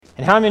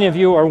And how many of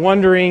you are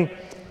wondering,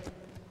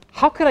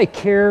 how could I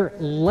care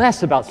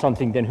less about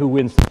something than who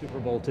wins the Super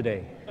Bowl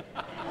today?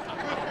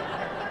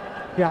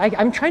 Yeah,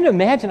 I'm trying to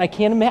imagine. I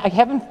can't imagine. I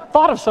haven't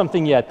thought of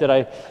something yet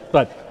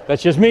but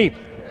that's just me.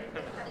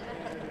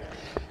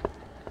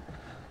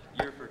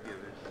 You're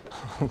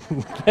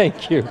forgiven.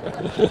 Thank you.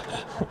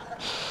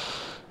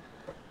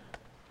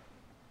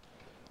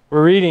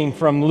 We're reading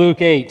from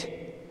Luke 8.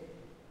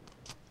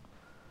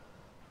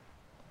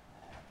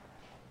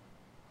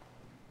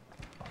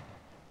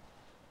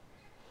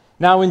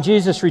 Now, when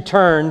Jesus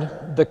returned,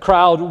 the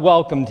crowd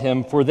welcomed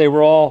him, for they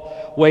were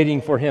all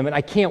waiting for him. And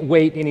I can't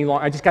wait any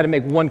longer. I just got to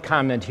make one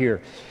comment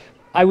here.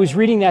 I was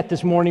reading that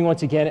this morning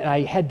once again, and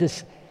I had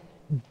this,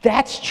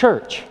 that's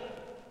church.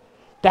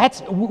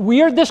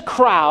 We are this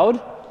crowd,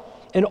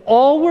 and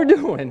all we're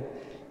doing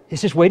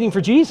is just waiting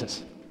for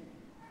Jesus.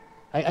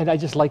 I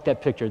just like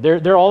that picture.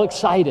 They're all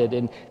excited,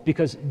 and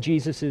because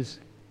Jesus is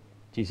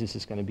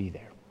going to be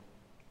there.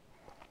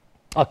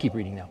 I'll keep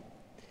reading now.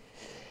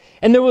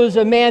 And there was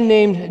a man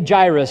named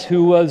Jairus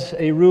who was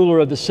a ruler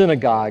of the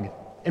synagogue.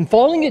 And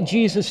falling at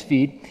Jesus'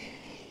 feet,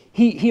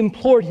 he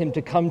implored him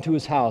to come to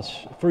his house,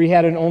 for he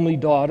had an only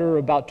daughter,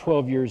 about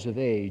 12 years of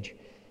age,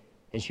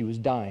 and she was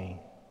dying.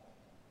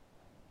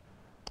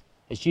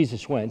 As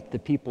Jesus went, the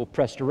people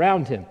pressed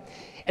around him.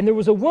 And there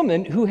was a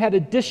woman who had a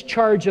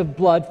discharge of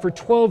blood for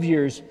 12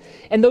 years,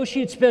 and though she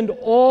had spent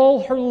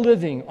all her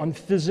living on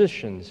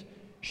physicians,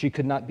 she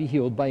could not be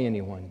healed by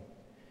anyone.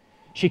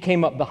 She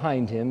came up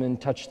behind him and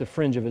touched the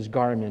fringe of his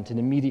garment, and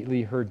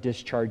immediately her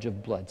discharge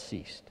of blood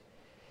ceased.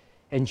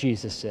 And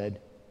Jesus said,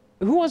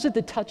 "Who was it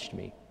that touched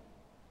me?"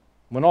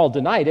 When all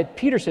denied it,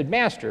 Peter said,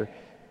 "Master,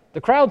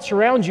 the crowd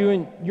surrounds you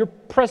and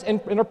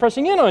are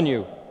pressing in on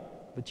you."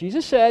 But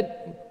Jesus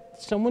said,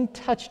 "Someone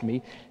touched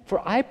me,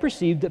 for I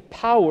perceive that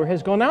power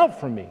has gone out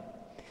from me."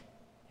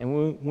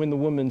 And when the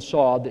woman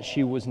saw that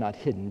she was not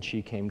hidden,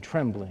 she came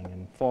trembling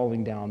and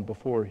falling down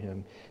before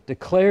him,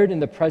 declared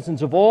in the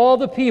presence of all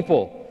the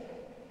people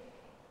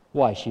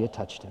why she had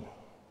touched him,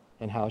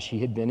 and how she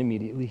had been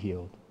immediately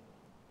healed.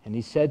 And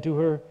he said to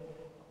her,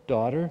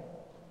 "Daughter,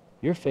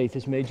 your faith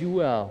has made you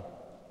well.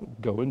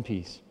 Go in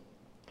peace."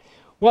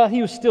 While he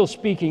was still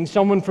speaking,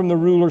 someone from the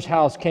ruler's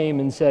house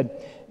came and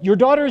said, "Your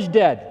daughter is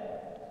dead.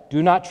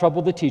 Do not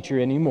trouble the teacher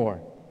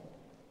anymore."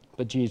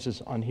 But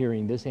Jesus, on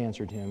hearing this,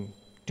 answered him,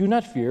 "Do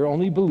not fear,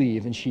 only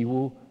believe, and she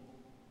will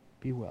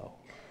be well."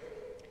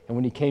 And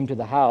when he came to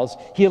the house,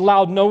 he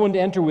allowed no one to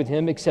enter with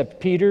him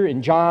except Peter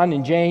and John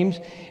and James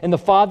and the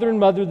father and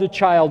mother of the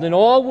child, and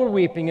all were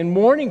weeping and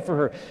mourning for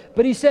her.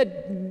 But he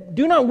said,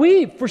 "Do not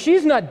weep, for she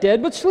is not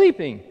dead, but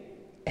sleeping."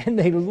 And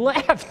they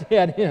laughed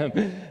at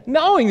him,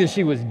 knowing that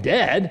she was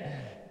dead.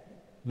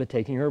 But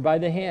taking her by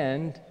the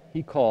hand,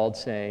 he called,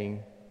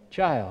 saying,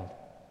 "Child,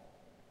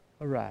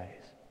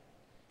 arise."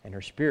 And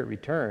her spirit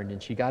returned,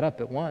 and she got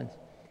up at once.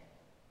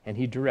 And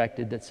he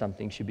directed that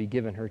something should be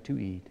given her to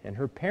eat. And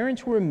her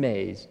parents were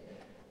amazed,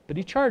 but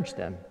he charged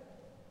them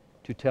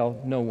to tell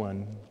no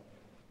one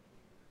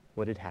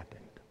what had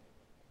happened.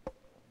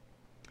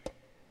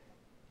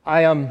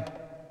 I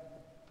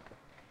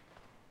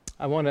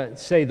want to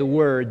say the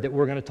word that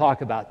we're going to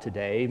talk about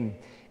today.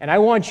 And I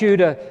want you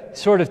to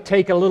sort of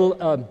take a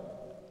little,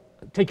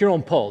 take your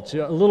own pulse,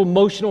 a little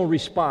emotional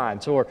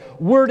response or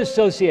word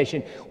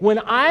association. When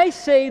I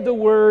say the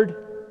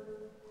word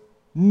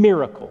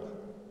miracle,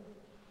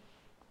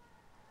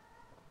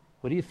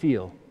 what do you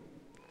feel?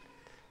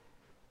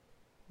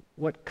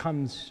 What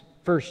comes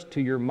first to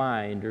your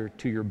mind or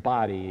to your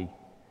body?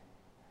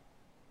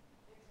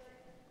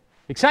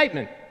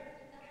 Excitement.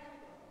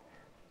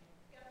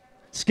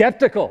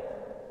 Skeptical.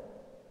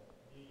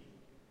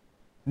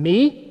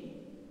 Me?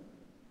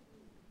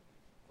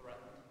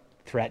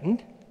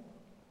 Threatened.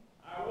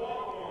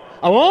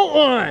 I want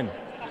one.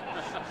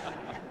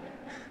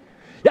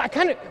 Yeah,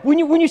 when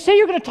you say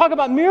you're going to talk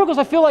about miracles,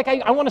 I feel like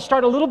I want to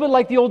start a little bit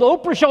like the old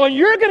Oprah show, and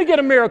you're going to get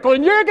a miracle,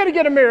 and you're going to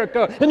get a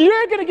miracle, and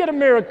you're going to get a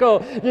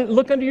miracle.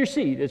 Look under your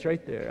seat. It's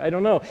right there. I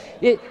don't know.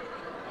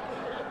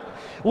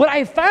 What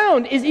I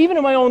found is even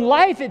in my own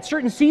life, at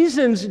certain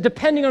seasons,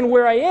 depending on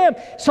where I am,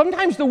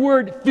 sometimes the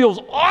word feels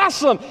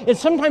awesome, and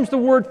sometimes the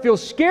word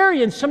feels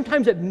scary, and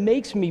sometimes it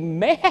makes me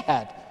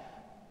mad.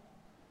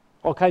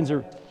 All kinds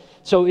of...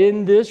 So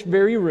in this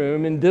very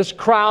room, in this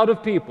crowd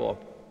of people,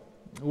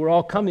 we're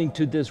all coming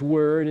to this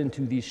word and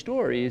to these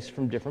stories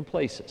from different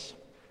places.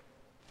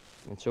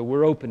 And so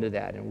we're open to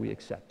that, and we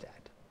accept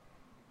that.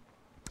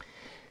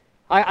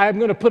 I'm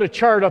going to put a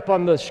chart up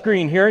on the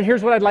screen here, and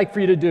here's what I'd like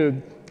for you to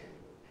do.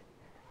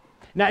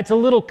 Now, it's a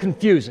little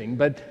confusing,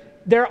 but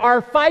there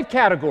are 5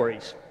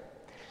 categories.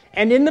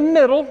 And in the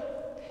middle,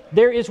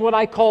 there is what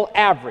I call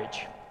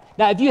average.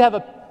 Now, if you have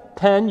a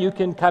pen, you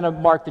can kind of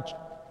mark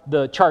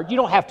the chart. You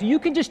don't have to. You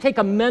can just take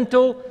a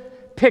mental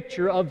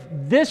picture of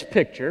this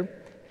picture.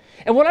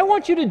 And what I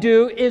want you to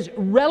do is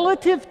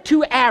relative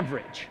to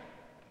average.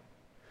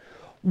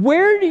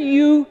 Where do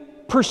you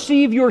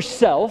perceive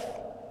yourself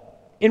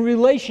in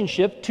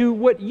relationship to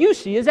what you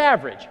see as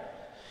average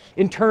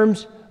in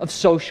terms of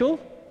social,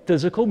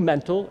 physical,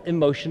 mental,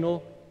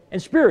 emotional,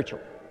 and spiritual?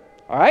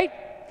 All right?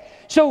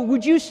 So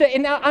would you say,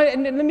 and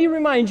let me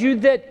remind you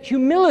that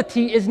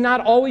humility is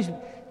not always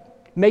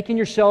making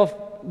yourself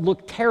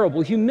look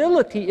terrible.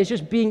 Humility is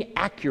just being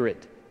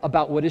accurate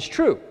about what is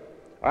true.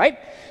 All right?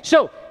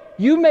 So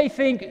you may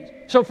think,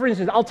 so for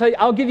instance,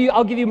 I'll give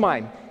you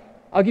mine.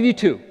 I'll give you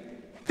two.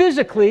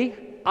 Physically,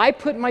 I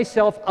put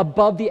myself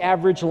above the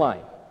average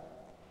line.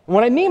 And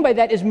what I mean by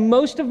that is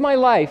most of my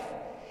life,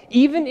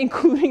 even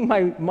including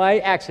my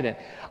accident,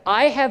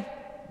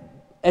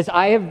 as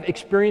I have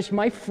experienced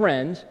my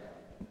friends,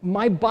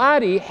 my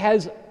body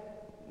has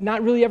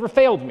not really ever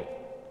failed me.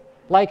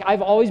 Like,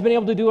 I've always been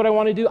able to do what I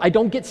want to do. I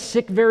don't get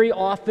sick very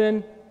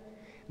often.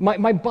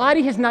 My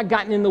body has not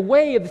gotten in the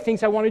way of the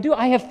things I want to do.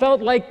 I have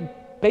felt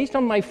like, based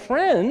on my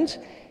friends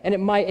and at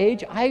my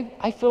age,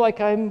 I feel like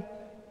I'm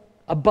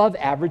above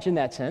average in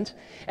that sense.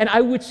 And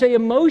I would say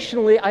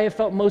emotionally, I have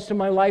felt most of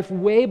my life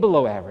way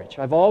below average.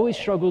 I've always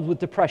struggled with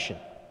depression.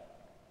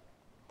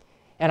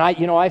 And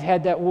I've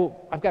had that,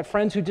 I've got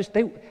friends who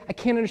I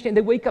can't understand,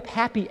 they wake up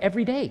happy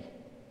every day.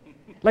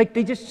 Like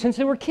since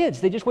they were kids,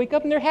 they just wake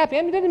up and they're happy.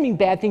 I mean, that doesn't mean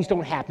bad things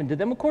don't happen to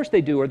them. Of course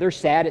they do, or they're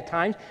sad at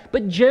times.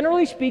 But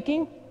generally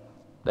speaking,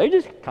 they're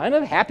just kind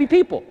of happy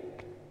people.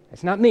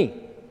 That's not me.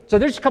 So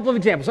there's a couple of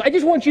examples. So I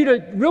just want you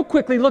to real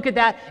quickly look at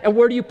that, and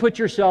where do you put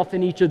yourself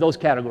in each of those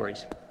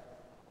categories?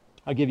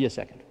 I'll give you a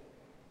second.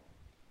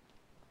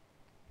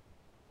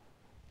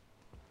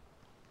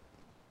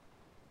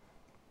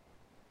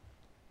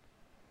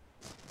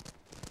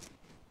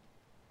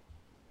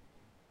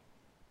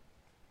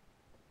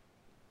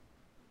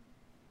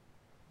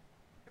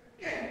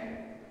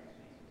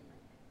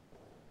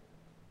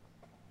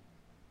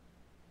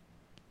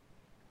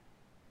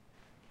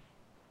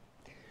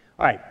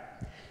 All right,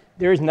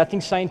 there is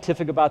nothing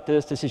scientific about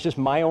this. This is just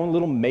my own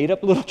little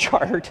made-up little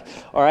chart,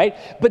 all right?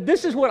 But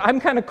this is what I'm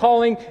kind of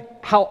calling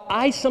how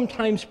I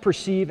sometimes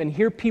perceive and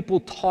hear people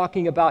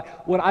talking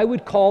about what I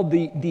would call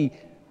the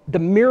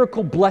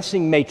miracle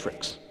blessing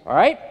matrix, all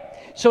right?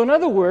 So in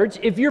other words,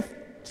 if you're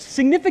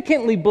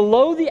significantly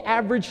below the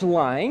average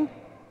line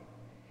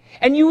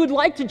and you would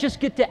like to just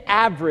get to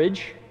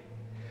average,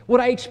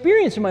 what I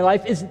experience in my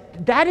life is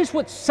that is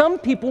what some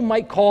people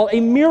might call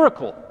a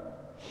miracle.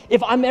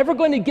 If I'm ever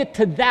going to get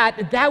to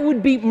that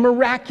would be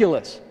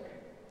miraculous.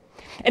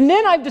 And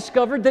then I've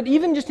discovered that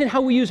even just in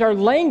how we use our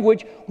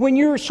language, when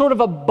you're sort of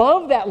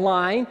above that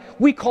line,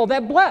 we call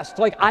that blessed.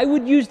 Like I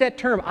would use that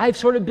term. I've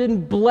sort of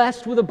been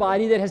blessed with a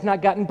body that has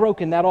not gotten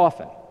broken that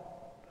often.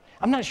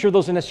 I'm not sure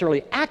those are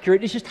necessarily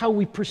accurate. It's just how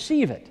we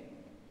perceive it.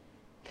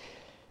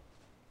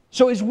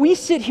 So as we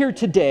sit here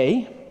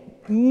today,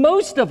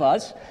 most of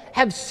us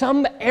have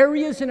some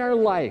areas in our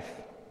life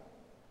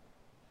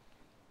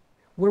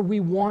where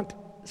we want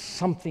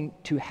something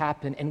to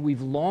happen, and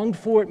we've longed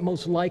for it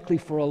most likely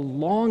for a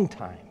long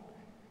time.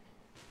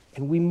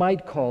 And we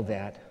might call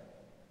that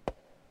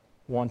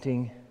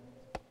wanting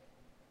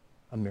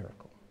a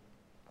miracle.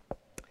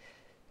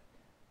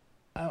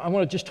 I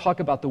want to just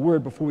talk about the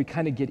word before we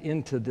kind of get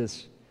into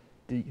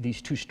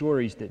these two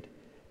stories that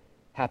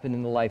happened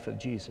in the life of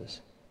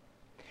Jesus.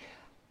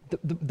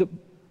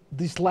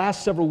 These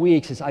last several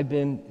weeks, as I've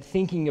been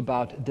thinking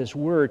about this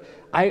word,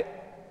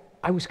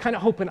 I was kind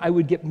of hoping I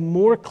would get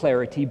more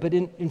clarity, but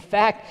in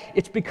fact,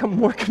 it's become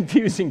more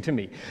confusing to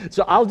me.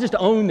 So I'll just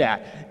own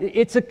that.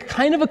 It's a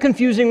kind of a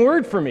confusing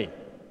word for me.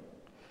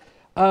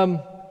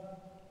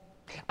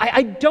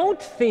 I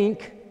don't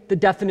think the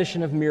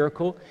definition of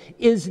miracle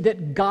is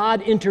that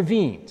God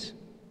intervenes,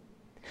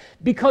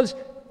 because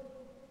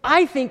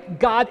I think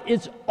God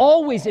is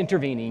always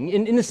intervening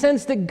in the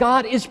sense that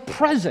God is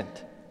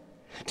present.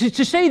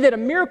 To say that a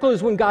miracle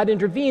is when God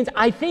intervenes,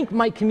 I think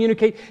might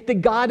communicate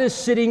that God is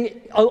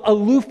sitting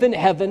aloof in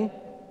heaven,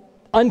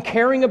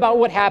 uncaring about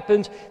what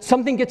happens.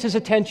 Something gets his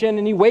attention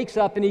and he wakes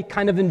up and he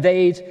kind of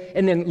invades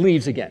and then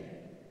leaves again.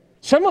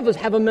 Some of us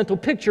have a mental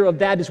picture of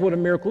that is what a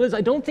miracle is.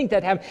 I don't think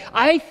that happens.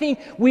 I think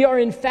we are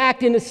in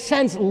fact, in a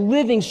sense,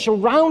 living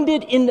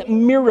surrounded in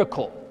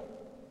miracle.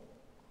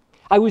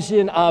 I was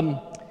in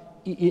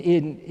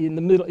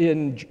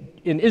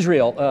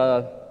Israel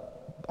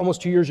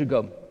almost 2 years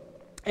ago.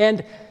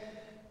 And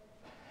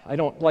I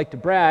don't like to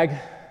brag,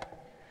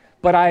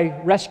 but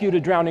I rescued a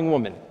drowning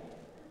woman.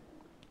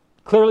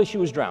 Clearly she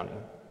was drowning.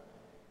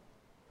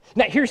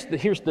 Now here's the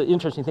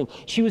interesting thing.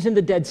 She was in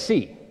the Dead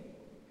Sea.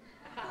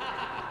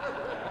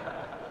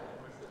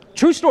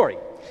 True story.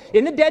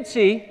 In the Dead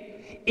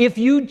Sea, if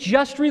you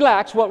just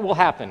relax, what will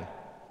happen?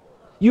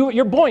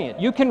 You're buoyant.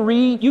 You can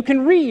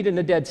read in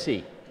the Dead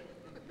Sea.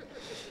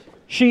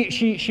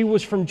 She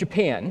was from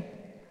Japan,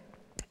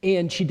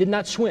 and she did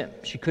not swim.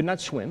 She could not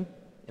swim.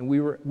 And we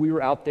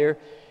were out there,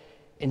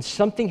 and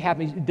something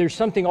happened. There's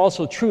something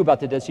also true about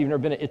the Dead Sea. You've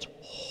never been. It's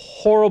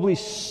horribly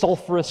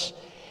sulfurous,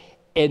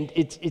 and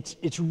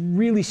it's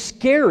really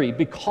scary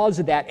because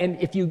of that.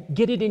 And if you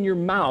get it in your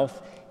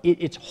mouth,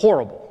 it's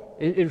horrible.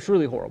 It's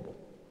really horrible.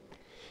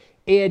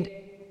 And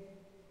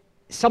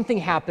something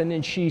happened,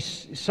 and she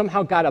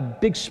somehow got a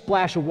big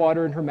splash of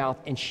water in her mouth,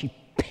 and she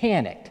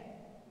panicked.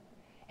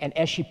 And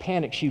as she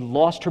panicked, she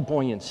lost her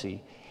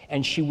buoyancy.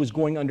 and she was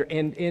going under.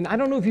 And I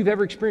don't know if you've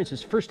ever experienced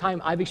this. First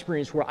time I've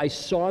experienced where I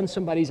saw in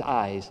somebody's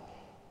eyes,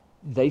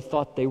 they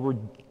thought they were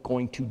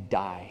going to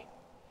die.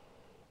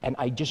 And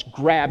I just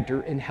grabbed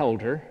her and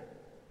held her.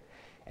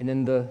 And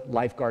then the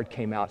lifeguard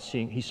came out,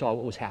 he saw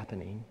what was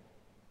happening.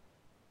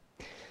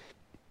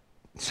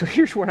 So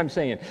here's what I'm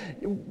saying.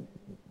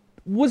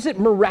 Was it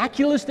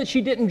miraculous that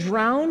she didn't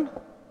drown?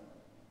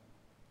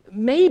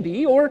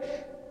 Maybe. Or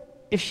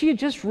if she had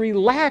just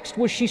relaxed,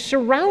 was she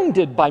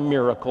surrounded by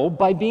miracle,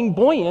 by being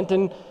buoyant?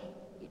 And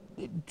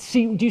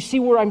do you see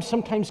where I'm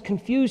sometimes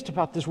confused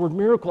about this word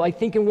miracle? I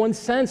think in one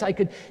sense I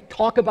could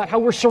talk about how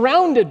we're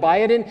surrounded by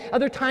it, and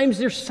other times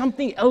there's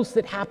something else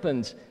that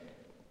happens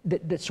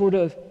that sort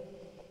of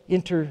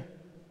intervenes.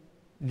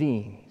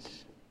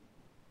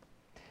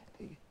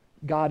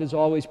 God is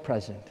always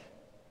present.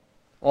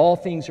 All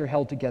things are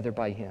held together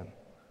by Him.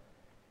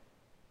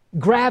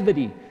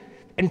 Gravity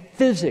and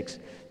physics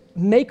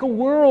make a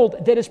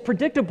world that is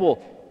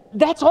predictable.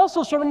 That's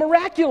also sort of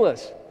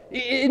miraculous.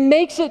 It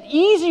makes it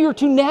easier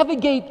to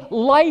navigate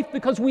life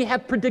because we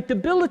have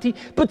predictability,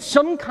 but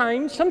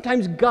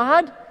sometimes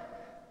God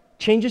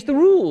changes the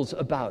rules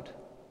about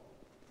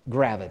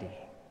gravity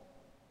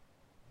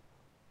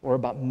or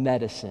about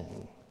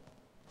medicine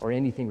or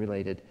anything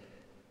related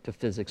to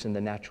physics in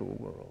the natural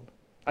world.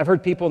 I've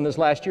heard people in this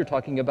last year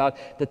talking about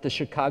that the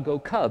Chicago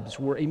Cubs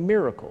were a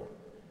miracle.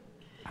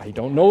 I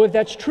don't know if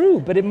that's true,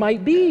 but it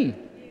might be.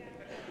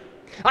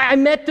 I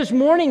met this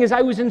morning as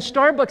I was in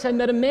Starbucks, I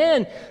met a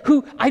man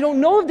who, I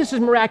don't know if this is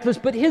miraculous,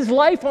 but his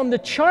life on the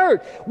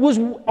chart was,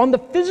 on the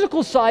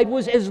physical side,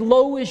 was as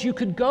low as you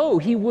could go.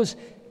 He was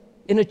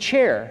in a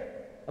chair,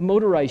 a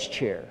motorized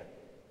chair.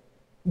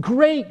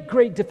 Great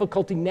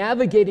difficulty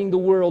navigating the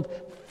world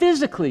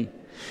physically.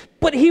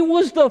 But he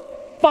was the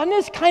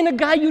funnest kind of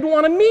guy you'd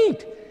want to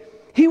meet.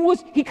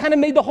 He kind of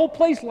made the whole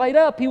place light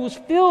up. He was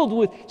filled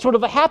with sort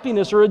of a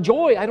happiness or a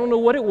joy. I don't know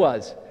what it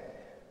was.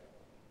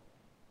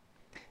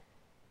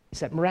 Is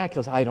that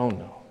miraculous? I don't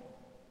know.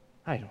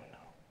 And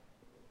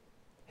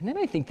then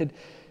I think that,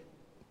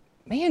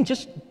 man,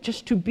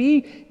 just to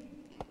be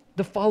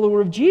the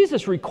follower of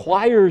Jesus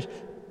requires,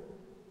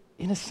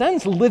 in a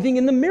sense, living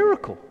in the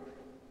miracle.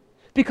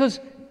 Because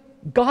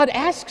God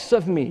asks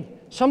of me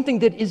something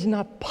that is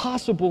not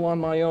possible on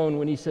my own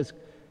when He says,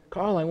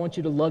 Carl, I want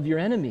you to love your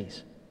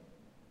enemies.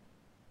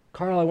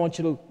 Carl, I want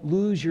you to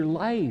lose your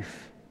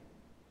life.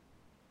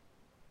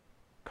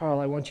 Carl,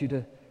 I want you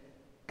to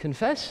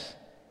confess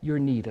your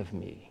need of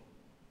me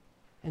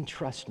and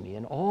trust me.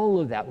 And all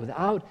of that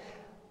without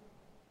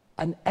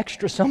an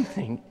extra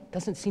something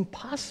doesn't seem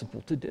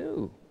possible to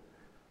do.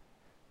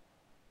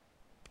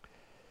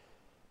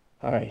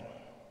 All right,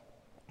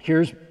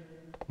 here's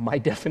my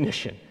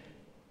definition.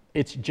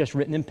 It's just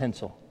written in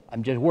pencil.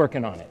 I'm just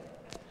working on it.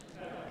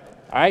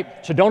 All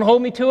right, so don't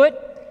hold me to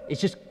it.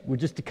 We're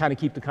just to kind of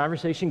keep the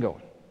conversation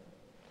going.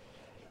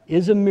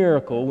 Is a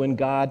miracle when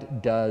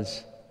God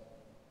does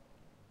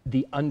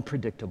the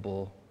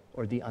unpredictable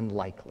or the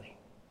unlikely?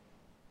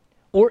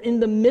 Or in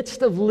the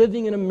midst of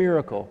living in a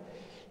miracle,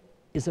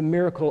 is a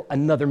miracle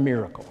another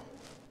miracle?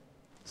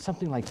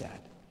 Something like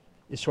that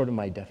is sort of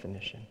my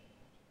definition.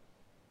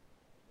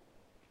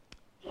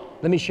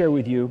 Let me share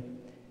with you,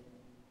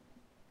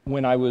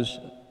 when I was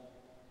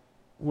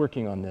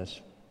working on this,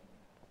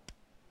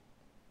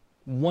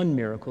 one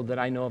miracle that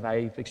I know of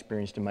I've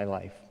experienced in my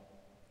life,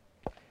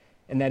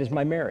 and that is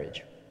my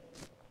marriage.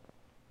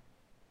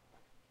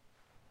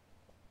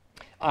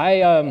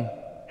 I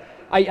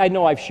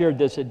know I've shared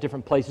this at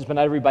different places, but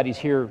not everybody's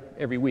here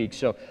every week,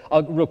 so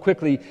I'll real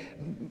quickly.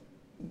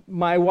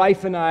 My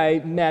wife and I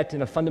met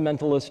in a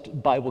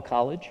fundamentalist Bible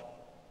college.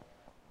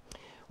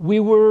 We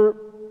were,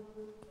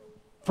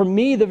 for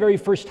me, the very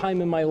first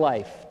time in my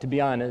life, to be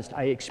honest,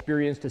 I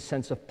experienced a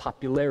sense of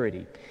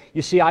popularity.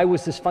 You see, I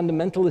was this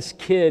fundamentalist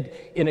kid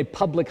in a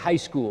public high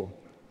school.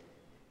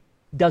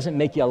 Doesn't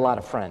make you a lot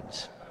of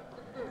friends.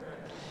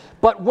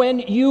 But when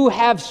you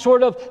have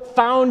sort of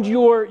found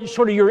your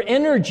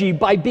energy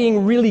by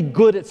being really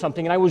good at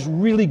something, and I was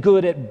really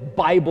good at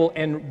Bible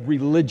and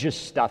religious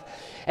stuff,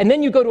 and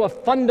then you go to a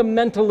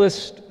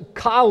fundamentalist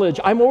college,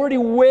 I'm already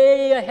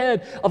way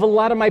ahead of a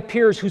lot of my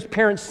peers whose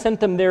parents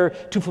sent them there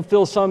to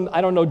fulfill some,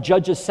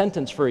 judge's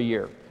sentence for a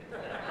year.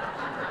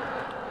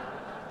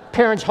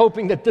 Parents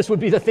hoping that this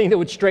would be the thing that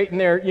would straighten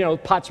their,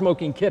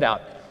 pot-smoking kid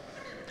out.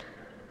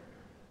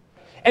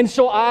 And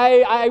so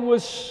I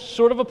was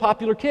sort of a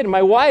popular kid. And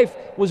my wife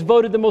was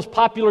voted the most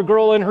popular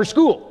girl in her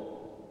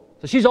school.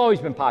 So she's always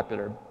been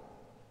popular.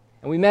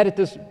 And we met at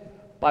this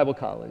Bible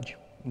college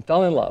and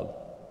fell in love.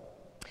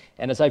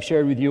 And as I've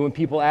shared with you, when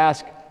people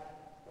ask,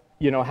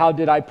 how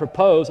did I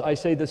propose? I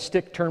say the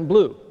stick turned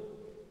blue.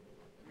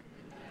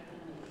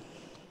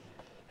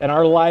 And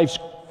our lives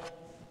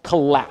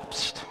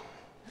collapsed.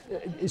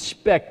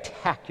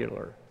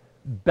 Spectacular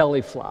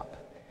belly flop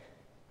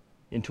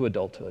into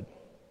adulthood.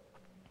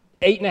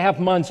 8.5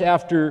 months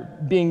after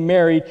being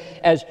married,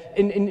 as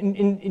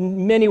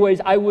in many ways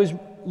I was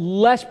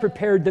less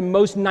prepared than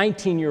most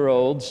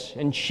 19-year-olds,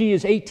 and she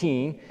is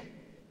 18,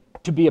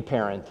 to be a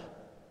parent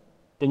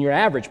than your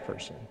average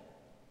person.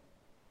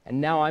 And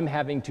now I'm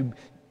having to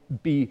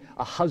be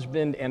a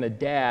husband and a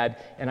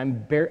dad, and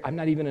I'm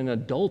not even an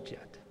adult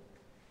yet.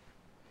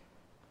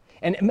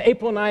 And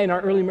April and I, in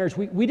our early marriage,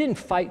 we didn't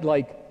fight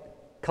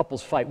like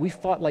couples fight. We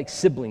fought like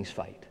siblings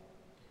fight.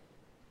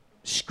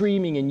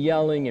 Screaming and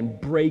yelling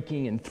and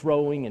breaking and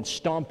throwing and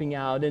stomping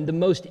out. And the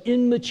most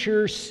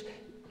immature,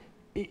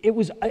 it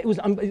was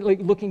like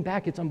looking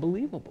back, it's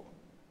unbelievable.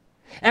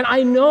 And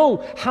I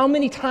know how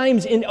many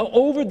times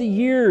over the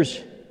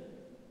years,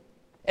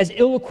 as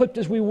ill-equipped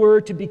as we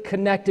were to be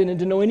connected and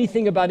to know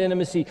anything about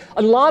intimacy,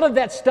 a lot of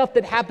that stuff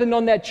that happened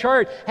on that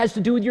chart has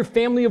to do with your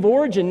family of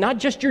origin, not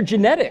just your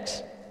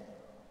genetics.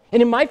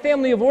 And in my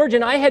family of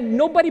origin,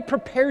 nobody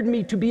prepared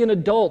me to be an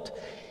adult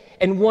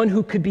and one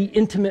who could be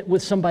intimate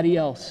with somebody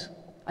else.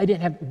 I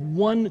didn't have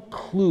one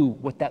clue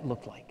what that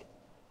looked like.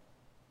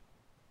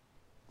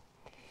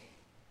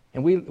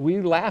 And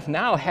we laugh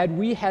now.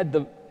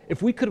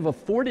 If we could have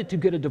afforded to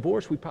get a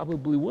divorce, we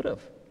probably would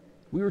have.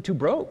 We were too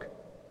broke.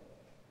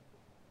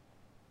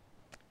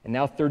 And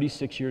now,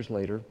 36 years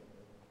later,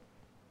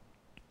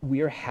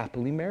 we are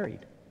happily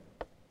married.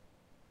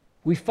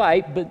 We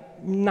fight,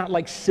 but not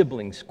like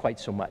siblings quite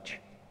so much.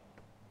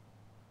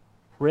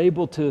 We're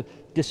able to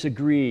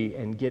disagree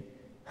and get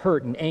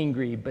hurt and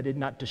angry, but it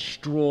not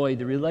destroy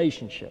the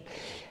relationship.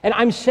 And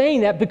I'm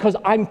saying that because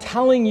I'm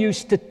telling you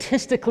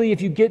statistically,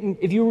 if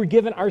you were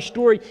given our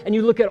story and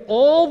you look at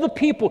all the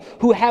people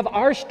who have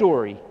our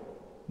story,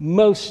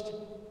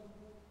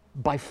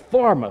 by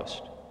far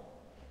most,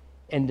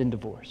 end in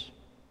divorce.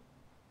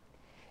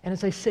 And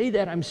as I say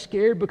that, I'm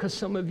scared because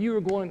some of you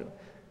are going,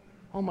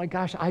 oh my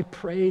gosh, I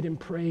prayed and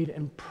prayed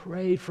and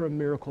prayed for a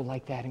miracle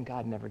like that, and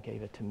God never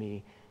gave it to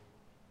me.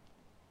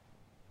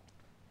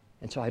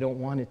 And so I don't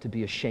want it to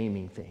be a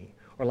shaming thing,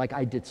 or like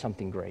I did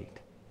something great,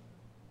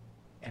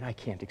 and I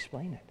can't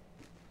explain it.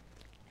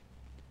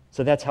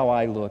 So that's how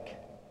I look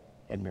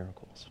at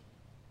miracles.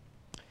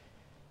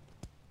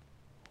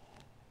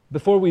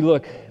 Before we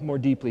look more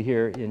deeply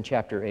here in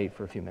chapter 8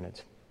 for a few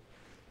minutes,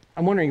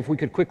 I'm wondering if we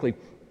could quickly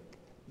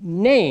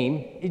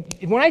name,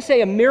 when I say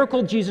a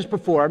miracle Jesus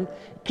performed,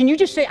 can you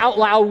just say out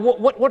loud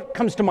what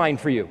comes to mind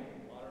for you?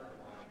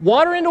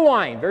 Water into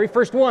wine, very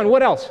first one.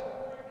 What else?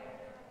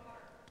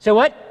 Say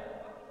what?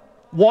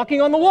 Walking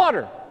on the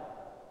water.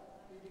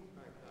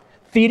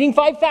 Feeding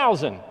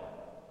 5,000.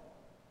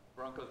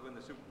 Broncos win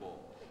the Super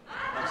Bowl.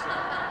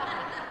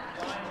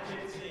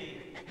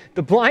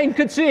 The blind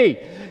could see.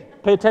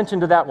 Pay attention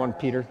to that one,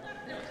 Peter.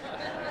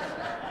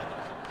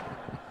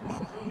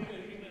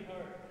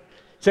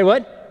 Say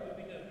what?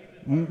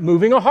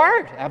 Moving a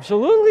heart,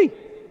 absolutely.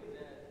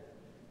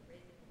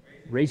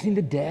 Raising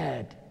the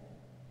dead.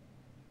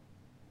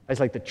 That's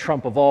like the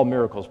trump of all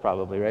miracles,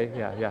 probably, right?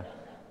 Yeah.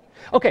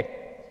 Okay,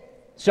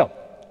 so,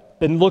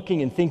 been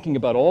looking and thinking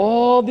about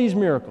all these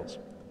miracles.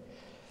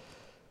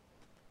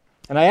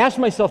 And I asked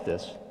myself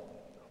this: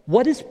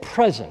 what is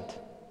present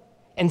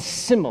and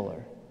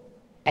similar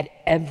at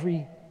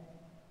every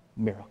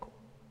miracle?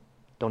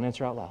 Don't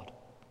answer out loud.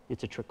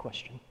 It's a trick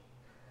question.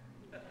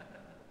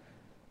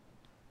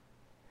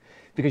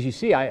 Because you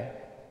see,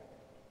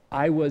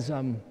 I was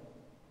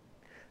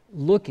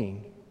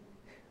looking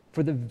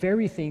for the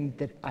very thing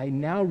that I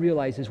now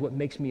realize is what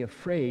makes me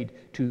afraid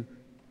to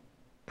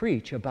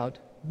preach about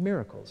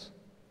miracles.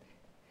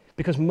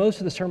 Because most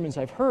of the sermons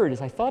I've heard,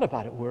 as I thought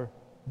about it, were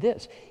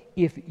this: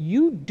 if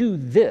you do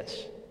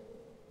this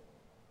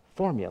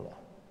formula,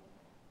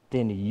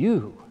 then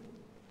you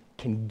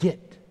can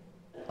get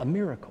a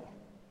miracle.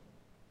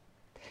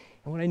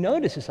 And what I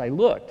noticed as I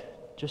looked,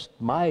 just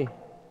my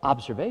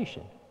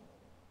observation,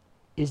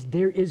 is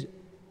there is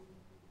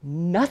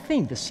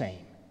nothing the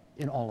same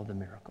in all of the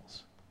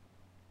miracles,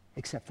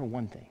 except for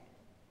one thing.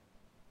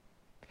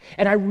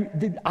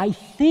 And I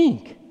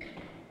think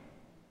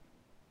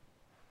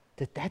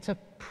that that's a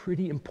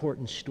pretty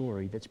important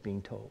story that's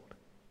being told.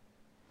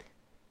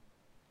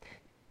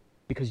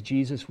 Because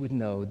Jesus would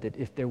know that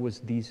if there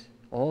was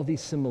all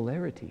these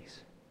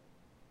similarities,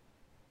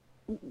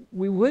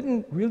 we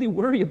wouldn't really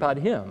worry about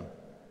him.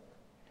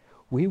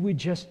 We would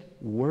just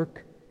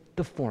work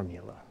the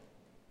formula.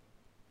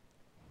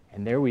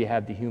 And there we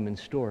have the human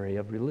story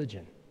of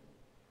religion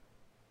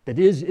that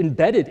is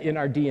embedded in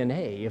our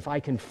DNA. If I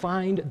can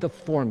find the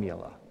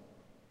formula,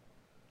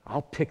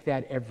 I'll pick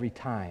that every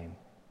time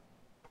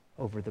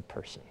over the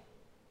person.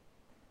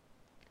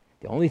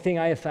 The only thing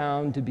I have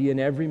found to be in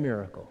every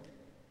miracle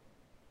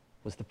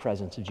was the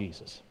presence of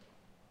Jesus.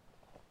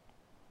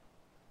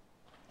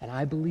 And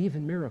I believe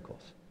in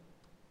miracles.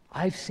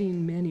 I've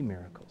seen many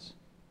miracles.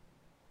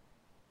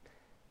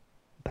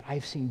 But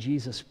I've seen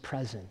Jesus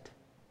present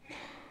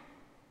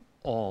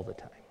all the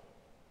time.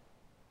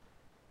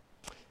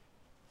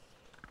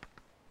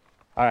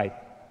 All right,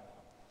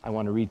 I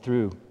want to read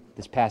through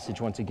this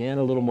passage once again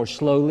a little more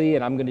slowly,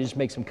 and I'm going to just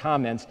make some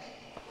comments,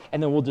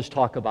 and then we'll just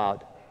talk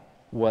about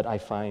what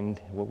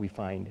we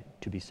find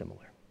to be similar.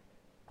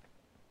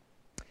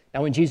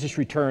 Now, when Jesus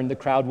returned, the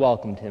crowd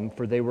welcomed him,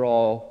 for they were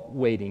all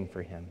waiting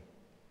for him.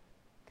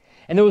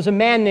 And there was a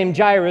man named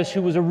Jairus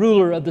who was a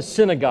ruler of the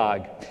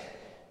synagogue.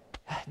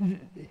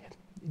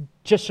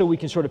 just so we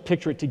can sort of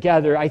picture it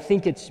together, I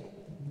think it's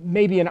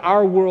maybe in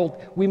our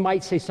world, we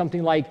might say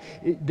something like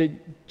the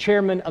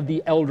chairman of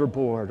the elder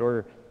board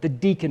or the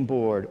deacon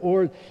board,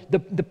 or the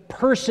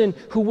person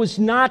who was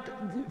not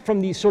from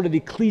the sort of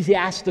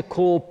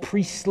ecclesiastical,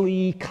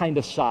 priestly kind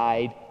of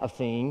side of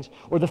things,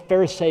 or the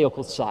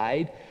Pharisaical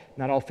side.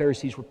 Not all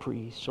Pharisees were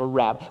priests or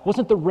rabbis. It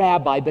wasn't the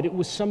rabbi, but it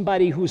was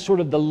somebody who was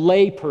sort of the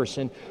lay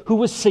person who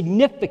was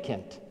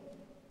significant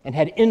and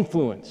had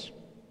influence.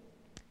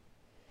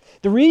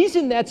 The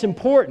reason that's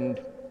important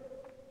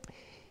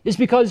is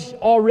because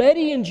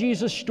already in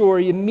Jesus'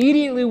 story,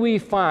 immediately we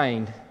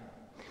find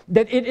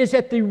that it is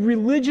at the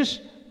religious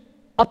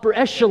upper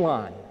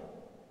echelon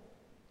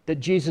that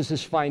Jesus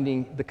is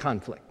finding the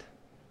conflict.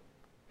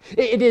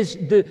 It is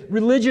the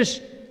religious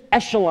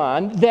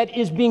echelon that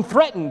is being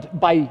threatened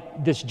by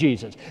this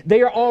Jesus.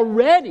 They are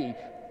already,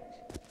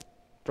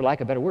 for lack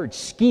of a better word,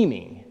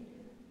 scheming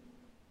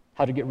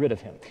how to get rid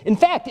of him. In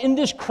fact, in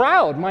this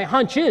crowd, my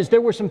hunch is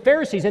there were some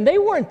Pharisees, and they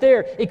weren't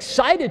there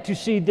excited to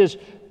see this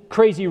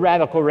crazy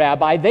radical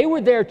rabbi. They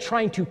were there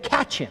trying to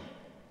catch him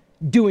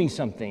doing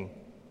something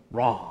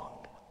wrong.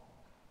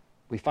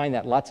 We find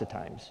that lots of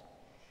times.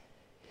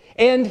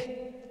 And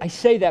I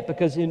say that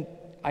because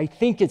I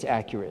think it's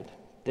accurate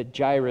that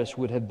Jairus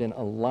would have been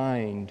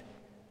aligned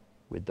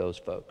with those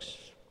folks.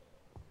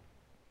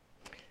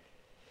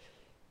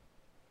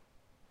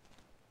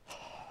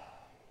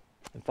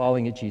 And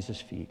falling at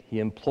Jesus' feet, he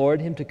implored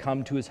him to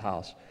come to his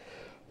house,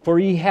 for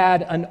he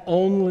had an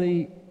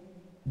only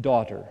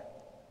daughter,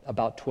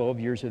 about 12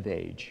 years of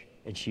age,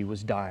 and she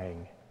was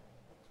dying.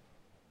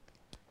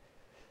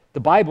 The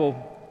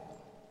Bible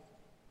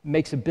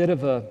makes a bit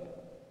of a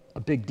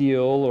big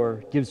deal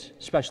or gives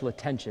special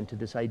attention to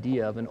this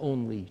idea of an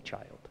only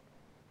child.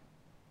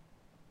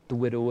 The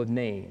widow of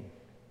Nain,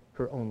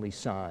 her only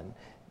son.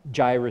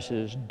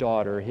 Jairus'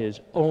 daughter, his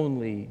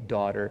only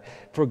daughter.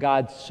 For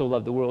God so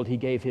loved the world, he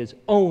gave his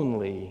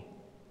only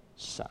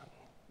son.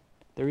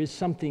 There is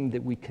something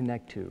that we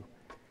connect to.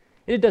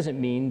 It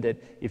doesn't mean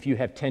that if you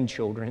have 10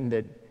 children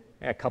that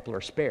a couple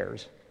are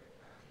spares.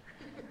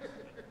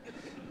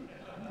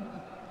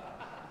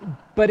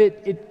 But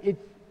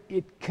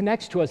it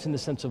connects to us in the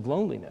sense of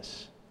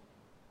loneliness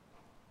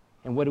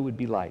and what it would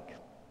be like.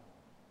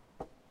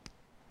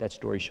 That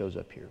story shows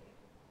up here.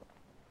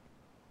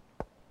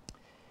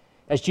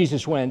 As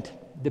Jesus went,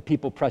 the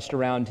people pressed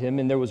around him,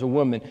 and there was a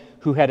woman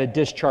who had a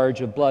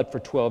discharge of blood for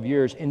 12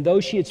 years. And though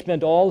she had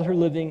spent all her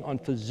living on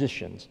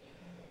physicians,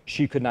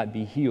 she could not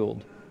be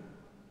healed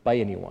by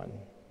anyone.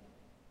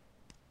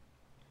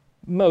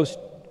 Most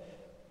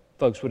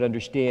folks would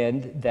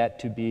understand that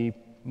to be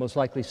most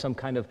likely some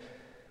kind of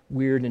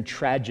weird and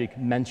tragic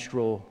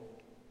menstrual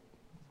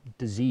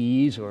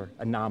disease or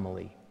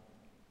anomaly.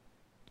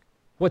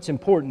 What's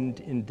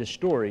important in this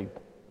story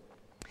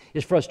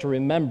is for us to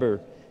remember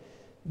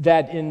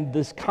that in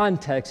this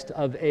context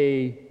of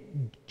a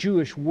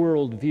Jewish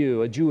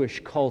worldview, a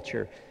Jewish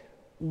culture,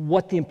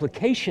 what the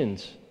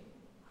implications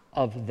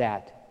of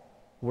that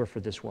were for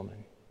this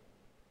woman,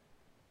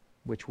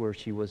 which were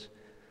she was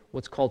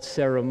what's called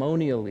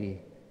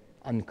ceremonially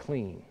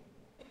unclean.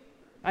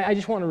 I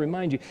just want to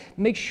remind you,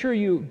 make sure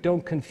you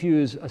don't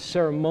confuse a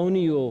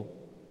ceremonial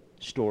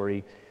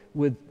story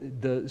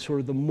with the sort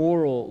of the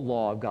moral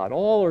law of God.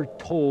 All are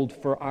told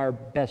for our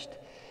best,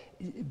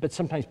 but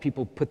sometimes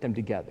people put them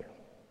together.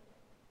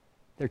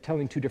 They're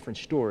telling two different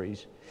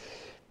stories.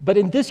 But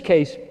in this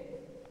case,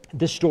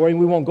 this story, and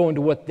we won't go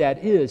into what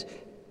that is,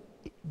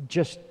 it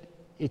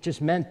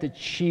just meant that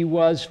she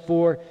was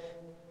for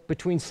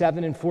between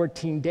 7 and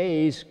 14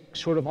 days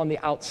sort of on the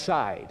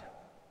outside.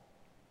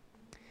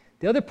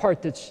 The other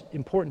part that's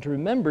important to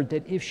remember,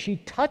 that if she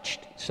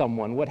touched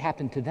someone, what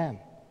happened to them?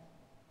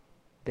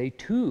 They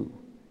too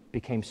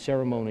became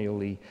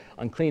ceremonially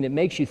unclean. It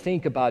makes you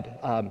think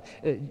about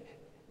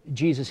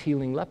Jesus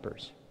healing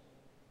lepers.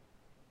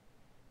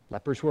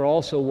 Lepers were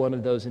also one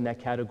of those in that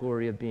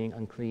category of being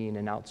unclean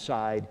and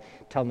outside,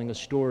 telling a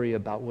story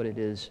about what it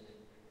is.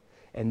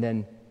 And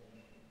then,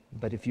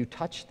 but if you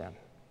touch them,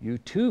 you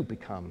too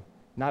become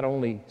not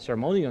only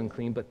ceremonially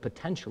unclean, but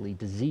potentially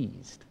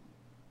diseased.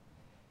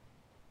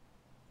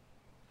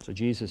 So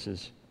Jesus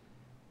is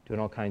doing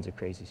all kinds of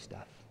crazy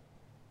stuff.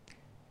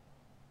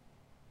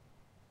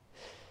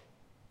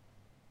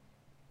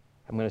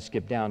 I'm going to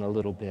skip down a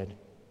little bit.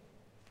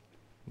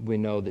 We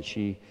know that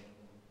she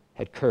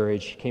had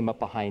courage, came up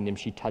behind him,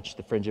 she touched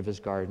the fringe of his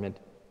garment,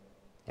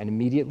 and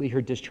immediately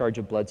her discharge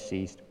of blood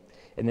ceased.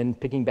 And then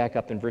picking back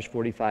up in verse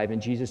 45,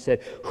 and Jesus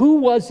said, "Who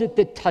was it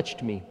that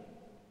touched me?"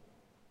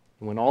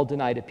 And when all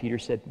denied it, Peter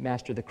said,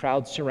 "Master, the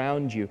crowds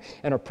surround you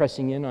and are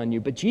pressing in on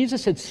you." But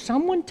Jesus said,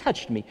 "Someone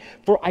touched me,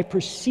 for I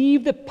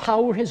perceive that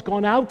power has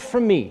gone out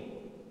from me."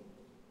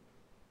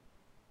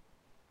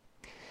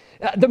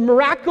 The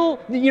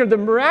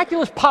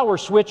miraculous power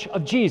switch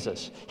of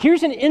Jesus.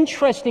 Here's an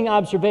interesting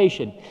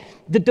observation.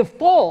 The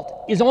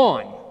default is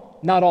on,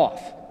 not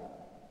off.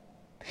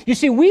 You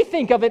see, we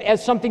think of it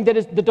as something that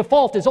is, the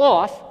default is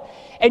off,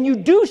 and you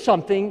do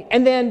something,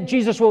 and then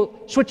Jesus will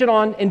switch it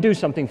on and do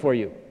something for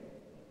you.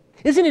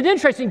 Isn't it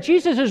interesting?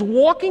 Jesus is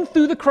walking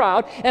through the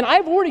crowd, and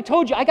I've already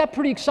told you, I got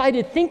pretty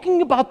excited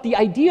thinking about the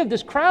idea of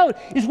this crowd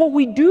is what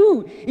we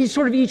do is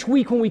sort of each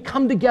week when we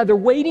come together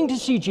waiting to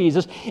see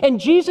Jesus, and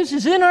Jesus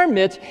is in our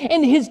midst,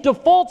 and his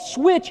default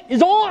switch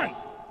is on.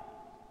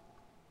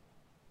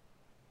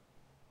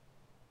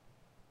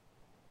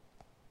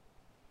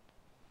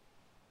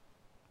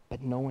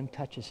 But no one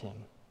touches him.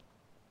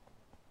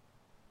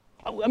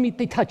 I mean,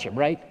 they touch him,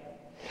 right?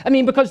 I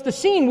mean, because the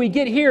scene we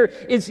get here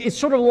is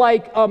sort of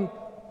like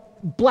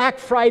Black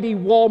Friday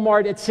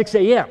Walmart at 6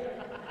 a.m.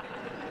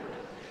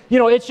 You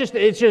know, it's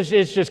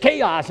just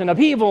chaos and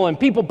upheaval and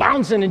people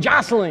bouncing and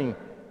jostling.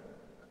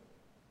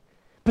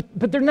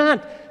 But they're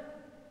not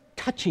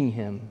touching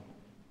him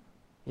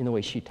in the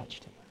way she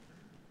touched him,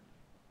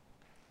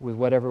 with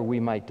whatever we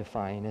might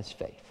define as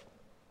faith.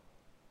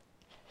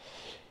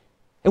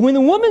 And when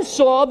the woman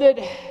saw that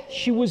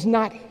she was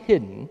not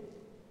hidden,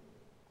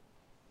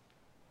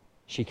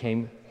 she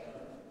came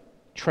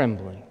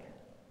trembling.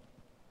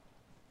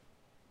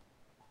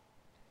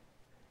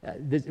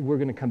 We're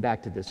going to come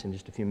back to this in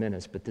just a few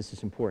minutes, but this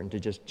is important to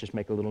just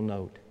make a little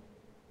note.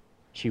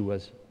 She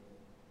was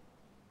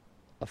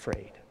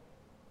afraid.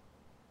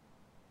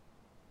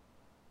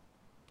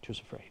 She was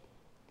afraid.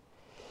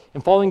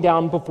 And falling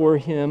down before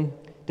him,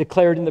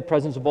 declared in the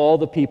presence of all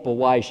the people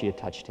why she had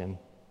touched him.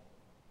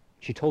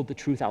 She told the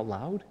truth out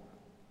loud?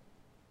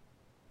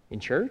 In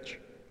church?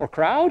 Or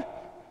crowd?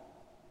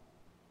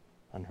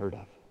 Unheard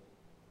of.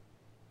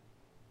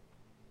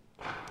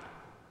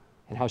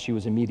 And how she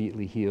was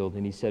immediately healed.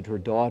 And he said to her,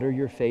 "Daughter,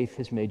 your faith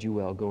has made you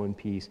well. Go in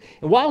peace."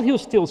 And while he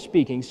was still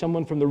speaking,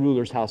 someone from the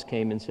ruler's house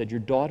came and said, "Your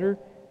daughter,"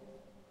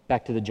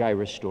 back to the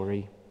Jairus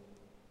story,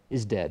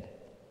 "is dead.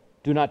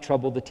 Do not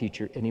trouble the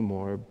teacher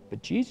anymore."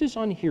 But Jesus,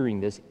 on hearing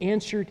this,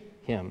 answered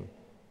him,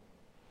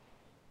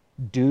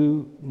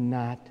 "Do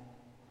not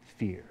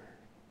fear."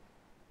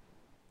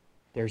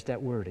 There's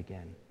that word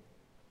again,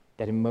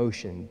 that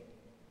emotion.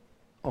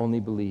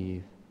 Only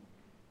believe,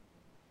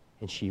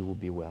 and she will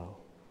be well.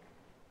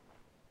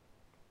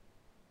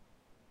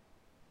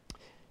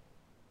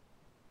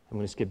 I'm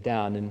going to skip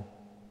down, and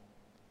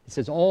it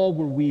says, all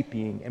were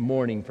weeping and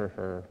mourning for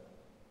her.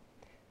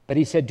 But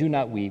he said, "Do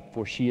not weep,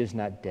 for she is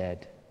not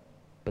dead,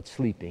 but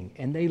sleeping."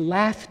 And they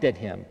laughed at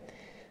him.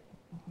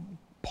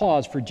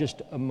 Pause for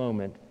just a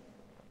moment.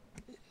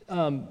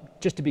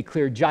 Just to be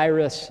clear,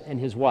 Jairus and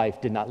his wife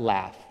did not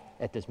laugh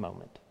at this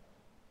moment.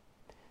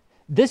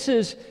 This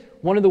is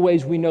one of the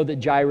ways we know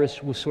that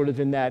Jairus was sort of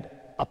in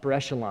that upper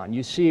echelon.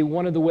 You see,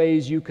 one of the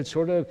ways you could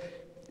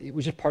it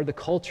was just part of the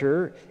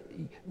culture,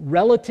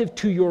 relative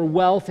to your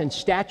wealth and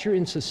stature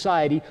in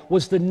society,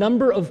 was the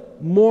number of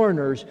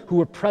mourners who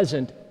were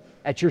present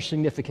at your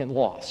significant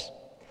loss.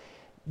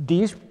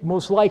 These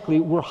most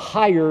likely were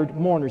hired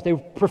mourners. They were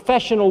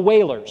professional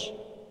wailers.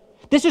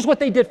 This is what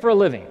they did for a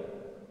living.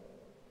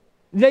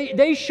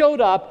 They showed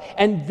up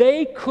and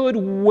they could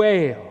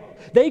wail.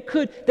 They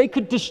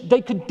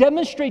could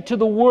demonstrate to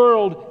the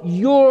world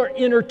your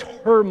inner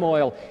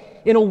turmoil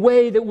in a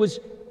way that was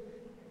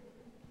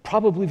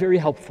probably very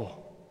helpful.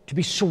 To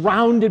be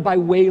surrounded by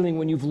wailing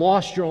when you've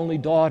lost your only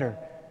daughter.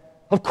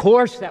 Of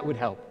course that would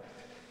help.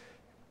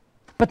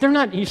 But they're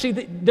not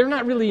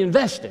really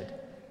invested.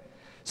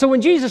 So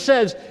when Jesus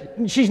says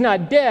she's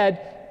not dead,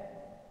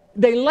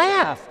 they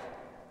laugh.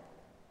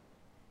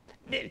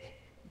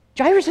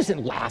 Jairus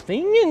isn't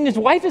laughing, and his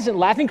wife isn't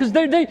laughing because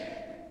they're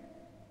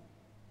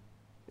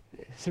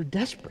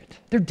desperate.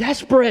 They're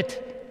desperate.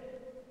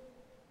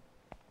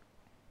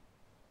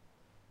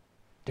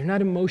 They're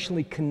not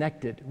emotionally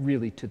connected,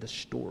 really, to the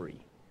story.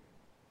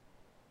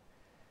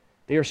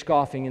 They are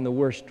scoffing in the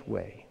worst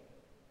way.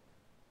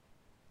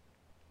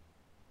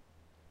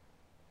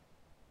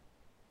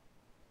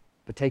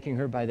 But taking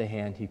her by the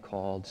hand, he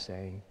called,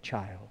 saying,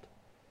 "Child,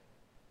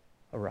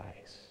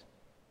 arise."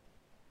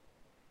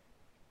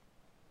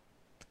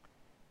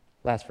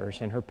 Last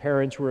verse, and her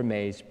parents were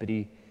amazed, but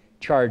he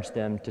charged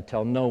them to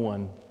tell no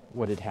one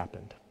what had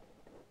happened.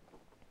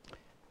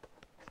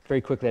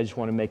 Very quickly, I just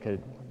want to make a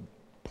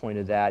point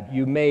of that.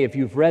 You may, if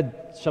you've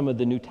read some of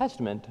the New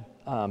Testament,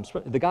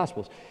 the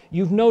Gospels,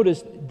 you've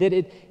noticed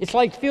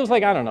that feels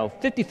like, I don't know,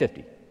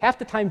 50-50. Half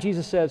the time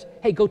Jesus says,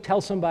 "Hey, go tell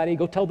somebody,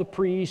 go tell the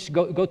priest,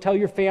 go tell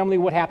your family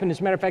what happened."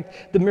 As a matter of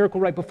fact, the miracle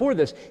right before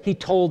this, he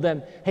told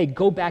them, "Hey,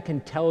 go back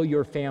and tell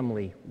your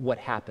family what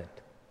happened.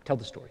 Tell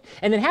the story."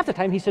 And then half the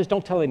time he says,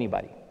 "Don't tell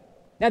anybody."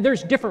 Now,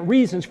 there's different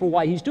reasons for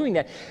why he's doing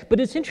that, but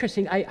it's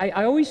interesting.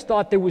 I always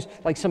thought there was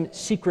like some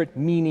secret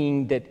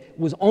meaning that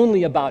was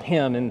only about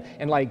him,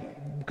 and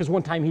like, because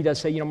one time he does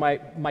say,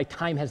 my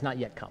time has not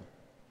yet come.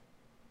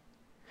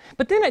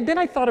 But then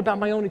I thought about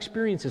my own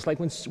experiences, like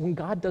when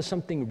God does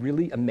something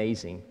really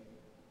amazing,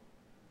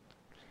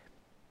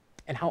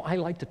 and how I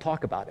like to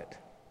talk about it.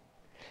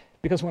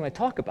 Because when I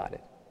talk about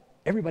it,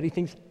 everybody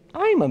thinks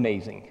I'm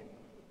amazing.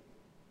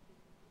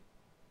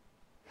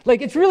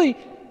 Like, it's really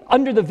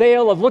under the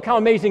veil of look how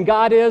amazing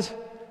God is,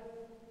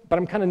 but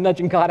I'm kind of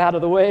nudging God out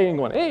of the way and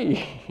going,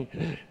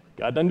 "Hey,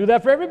 God doesn't do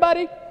that for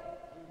everybody.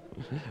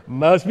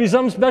 Must be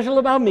something special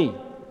about me."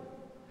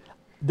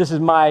 This is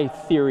my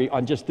theory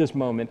on just this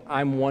moment.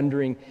 I'm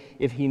wondering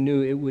if he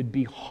knew it would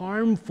be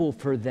harmful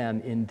for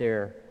them in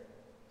their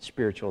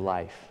spiritual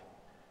life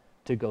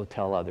to go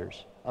tell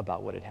others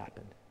about what had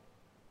happened.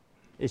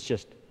 It's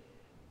just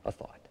a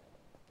thought.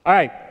 All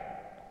right.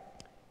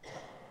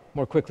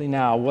 More quickly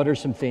now, what are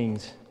some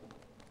things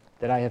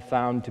that I have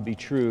found to be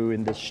true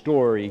in this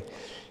story,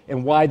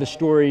 and why the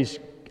stories,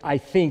 I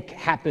think,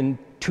 happen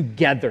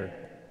together?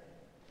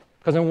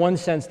 Because in one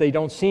sense, they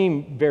don't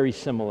seem very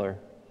similar,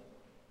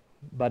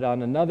 but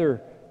on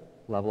another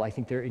level, I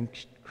think they're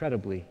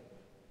incredibly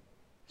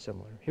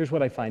similar. Here's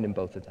what I find in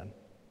both of them.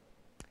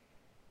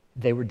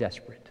 They were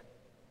desperate.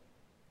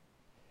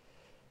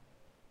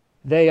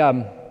 They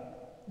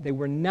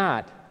were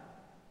not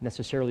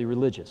necessarily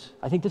religious.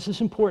 I think this is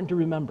important to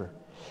remember.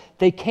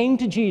 They came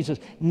to Jesus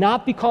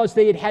not because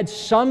they had had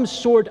some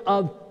sort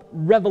of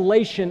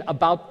revelation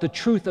about the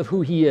truth of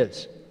who he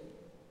is.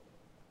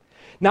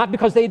 Not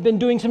because they had been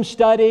doing some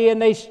study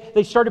and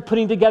they started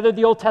putting together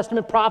the Old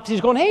Testament prophecies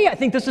going, hey, I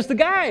think this is the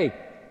guy.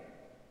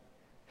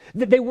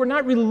 They were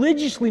not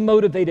religiously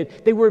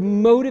motivated. They were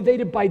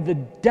motivated by the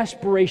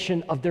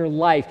desperation of their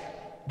life.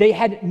 They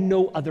had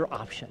no other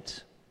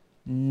options.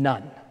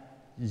 None.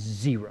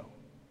 Zero.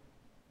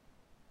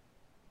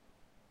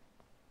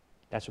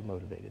 That's what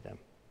motivated them.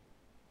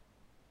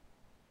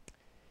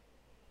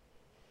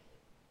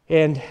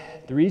 And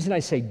the reason I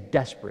say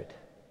desperate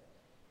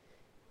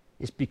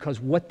is because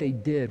what they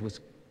did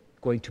was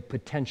going to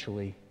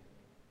potentially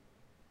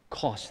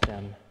cost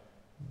them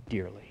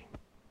dearly.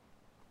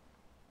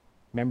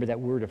 Remember that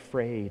word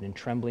afraid, and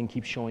trembling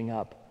keeps showing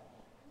up.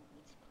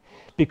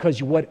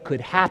 Because what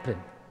could happen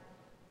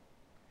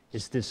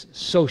is this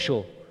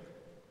social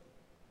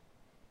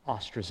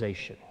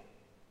ostracization.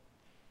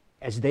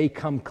 As they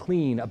come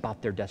clean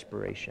about their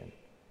desperation,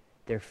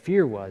 their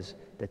fear was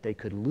that they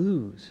could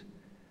lose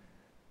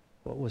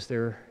what was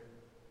their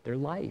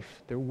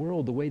life, their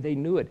world, the way they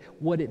knew it,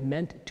 what it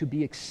meant to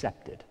be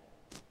accepted.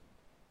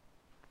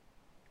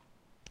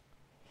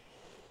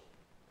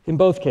 In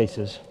both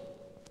cases,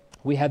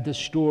 we have this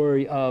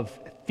story of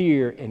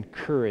fear and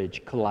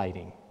courage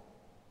colliding.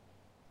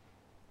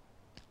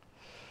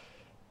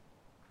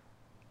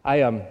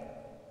 I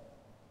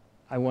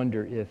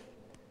wonder if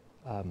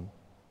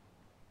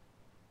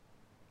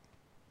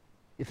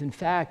in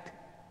fact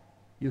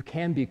you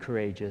can be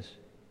courageous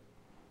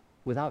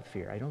without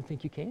fear. I don't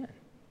think you can.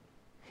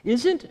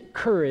 Isn't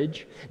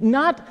courage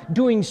not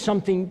doing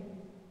something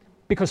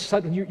because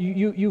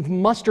you've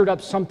mustered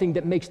up something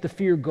that makes the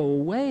fear go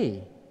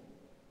away,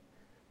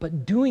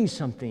 but doing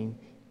something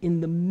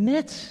in the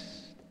midst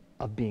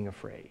of being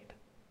afraid?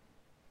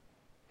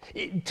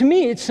 To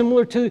me, it's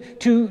similar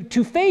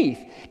to faith.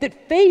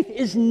 That faith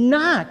is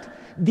not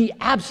the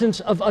absence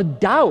of a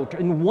doubt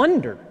and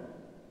wonder.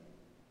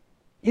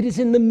 It is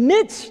in the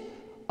midst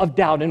of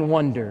doubt and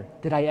wonder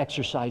that I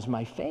exercise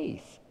my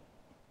faith.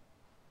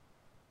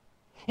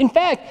 In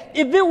fact,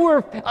 if it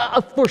were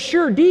a for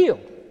sure deal,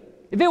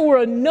 if it were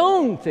a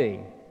known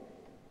thing,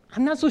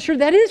 I'm not so sure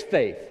that is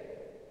faith.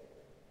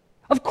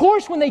 Of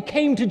course, when they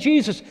came to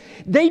Jesus,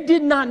 they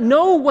did not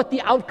know what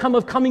the outcome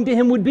of coming to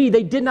him would be.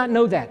 They did not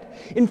know that.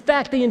 In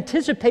fact, they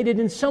anticipated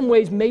in some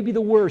ways maybe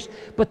the worst,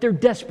 but their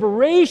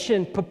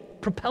desperation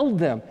impelled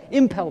them.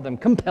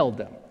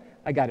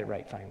 I got it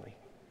right finally.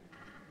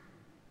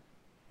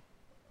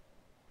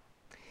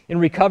 In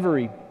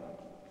recovery,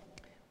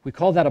 we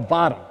call that a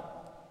bottom.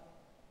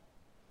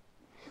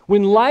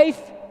 When life,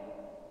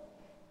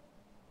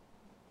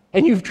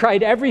 and you've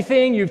tried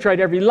everything, you've tried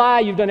every lie,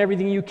 you've done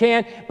everything you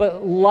can,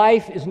 but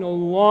life is no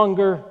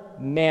longer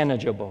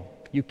manageable.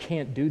 You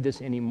can't do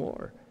this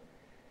anymore.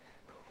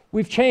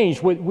 We've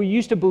changed. What we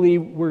used to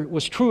believe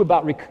was true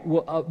about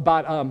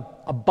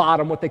a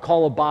bottom, what they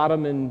call a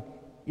bottom in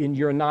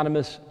your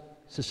anonymous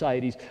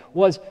societies,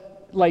 was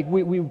like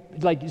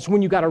it's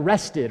when you got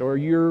arrested or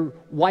your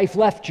wife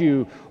left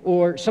you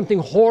or something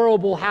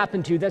horrible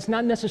happened to you. That's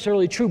not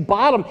necessarily true.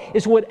 Bottom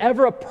is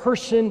whatever a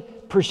person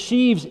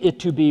perceives it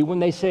to be when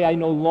they say, I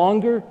no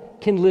longer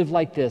can live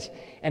like this,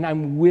 and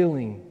I'm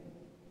willing,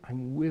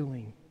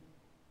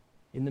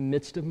 in the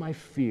midst of my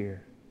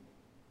fear,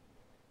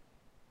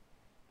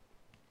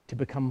 to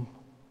become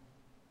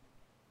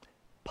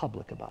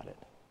public about it.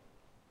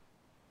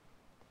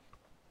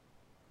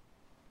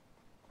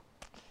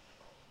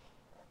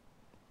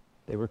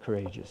 They were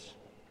courageous.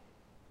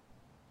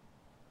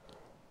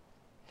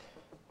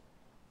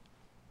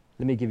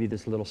 Let me give you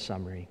this little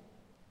summary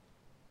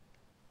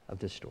of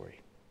this story.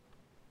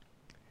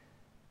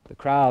 The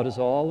crowd is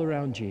all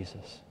around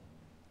Jesus,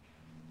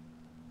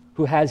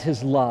 who has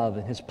his love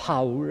and his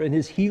power and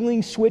his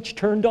healing switch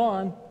turned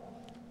on.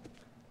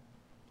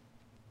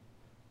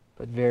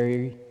 But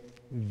very,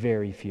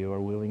 very few are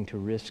willing to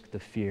risk the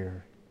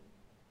fear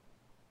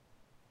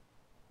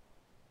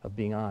of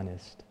being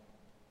honest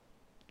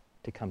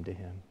to come to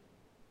him.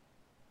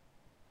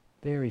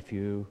 Very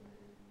few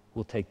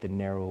will take the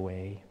narrow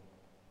way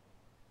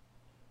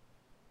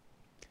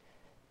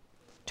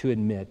to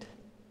admit,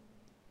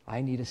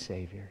 I need a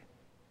Savior,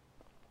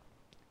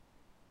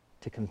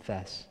 to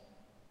confess,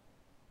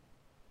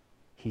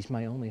 He's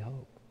my only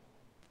hope.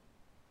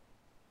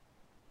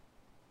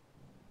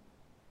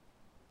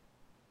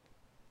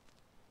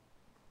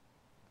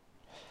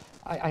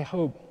 I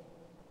hope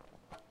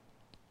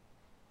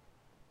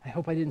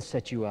I didn't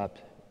set you up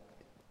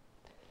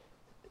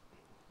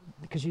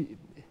because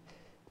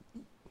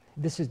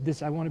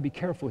I want to be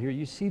careful here.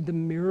 You see, the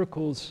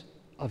miracles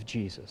of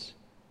Jesus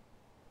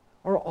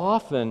are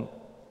often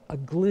a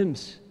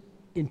glimpse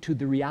into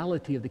the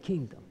reality of the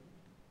kingdom.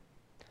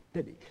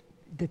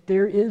 That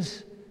there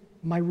is,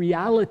 my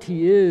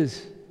reality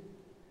is,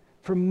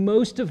 for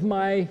most of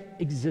my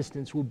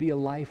existence will be a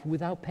life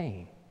without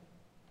pain.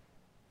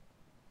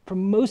 For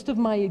most of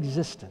my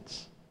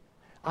existence,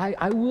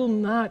 I will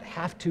not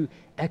have to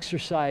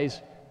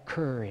exercise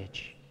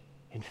courage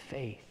and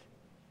faith.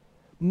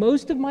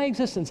 Most of my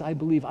existence, I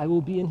believe, I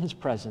will be in His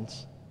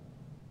presence,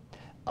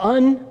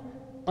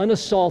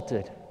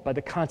 unassaulted by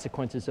the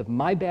consequences of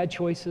my bad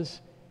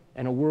choices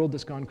and a world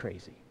that's gone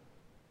crazy.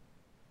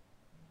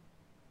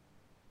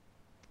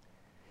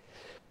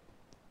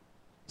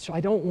 So I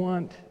don't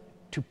want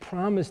to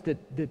promise that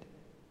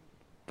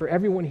for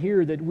everyone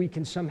here that we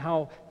can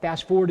somehow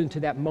fast forward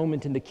into that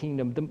moment in the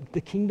kingdom.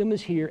 The kingdom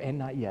is here and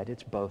not yet.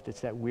 It's both.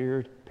 It's that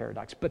weird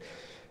paradox. But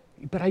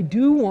I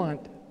do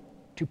want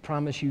to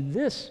promise you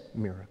this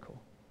miracle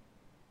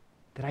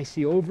that I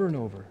see over and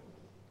over.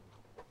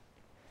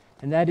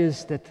 And that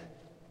is that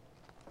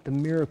the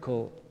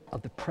miracle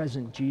of the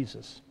present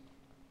Jesus,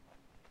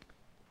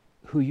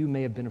 who you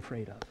may have been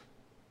afraid of,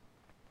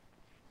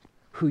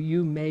 who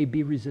you may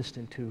be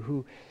resistant to,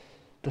 who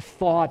the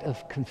thought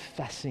of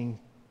confessing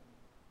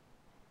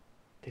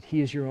that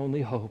He is your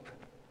only hope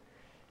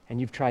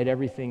and you've tried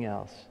everything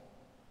else,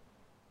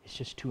 it's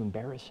just too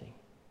embarrassing.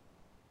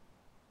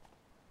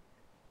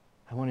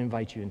 I want to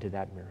invite you into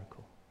that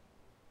miracle.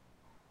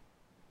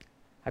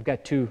 I've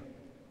got two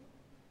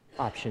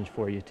options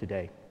for you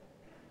today.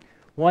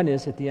 One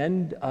is at the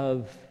end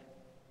of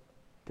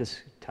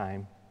this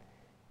time,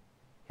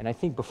 and I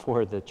think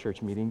before the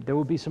church meeting, there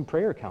will be some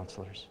prayer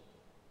counselors.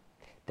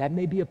 That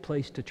may be a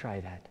place to try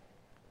that.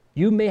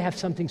 You may have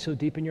something so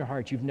deep in your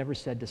heart you've never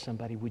said to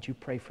somebody, would you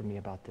pray for me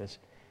about this?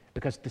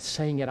 Because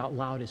saying it out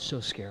loud is so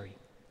scary.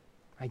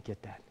 I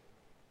get that.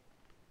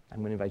 I'm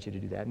going to invite you to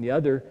do that. And the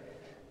other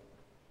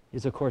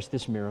is, of course,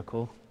 this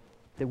miracle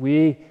that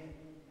we,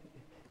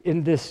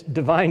 in this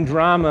divine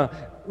drama,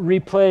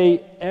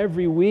 replay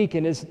every week.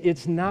 And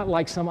it's not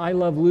like some I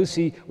Love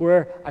Lucy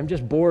where I'm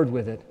just bored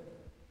with it.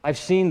 I've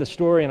seen the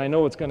story and I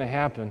know what's going to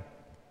happen.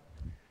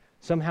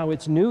 Somehow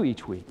it's new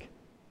each week.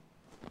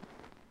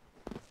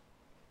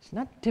 It's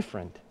not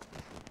different,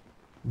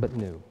 but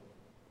new.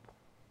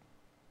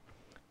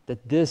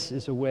 That this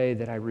is a way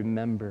that I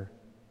remember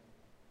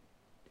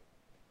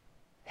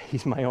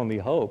He's my only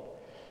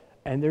hope.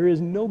 And there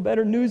is no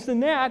better news than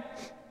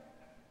that.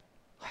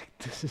 Like,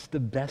 this is the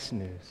best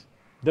news.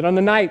 That on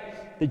the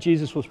night that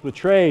Jesus was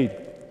betrayed,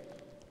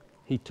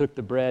 He took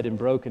the bread and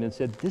broke it and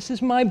said, this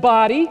is my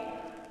body,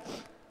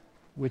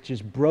 which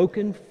is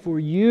broken for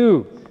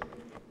you.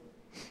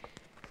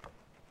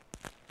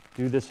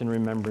 Do this in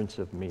remembrance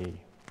of me.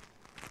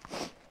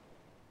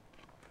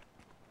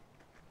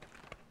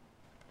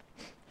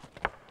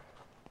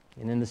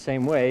 And in the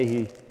same way,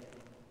 He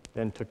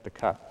then took the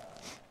cup.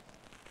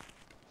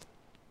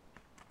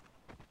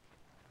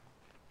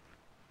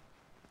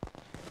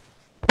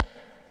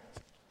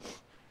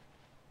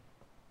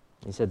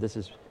 He said, this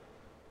is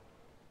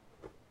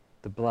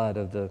the blood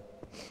of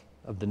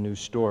the new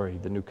story,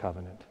 the new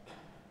covenant.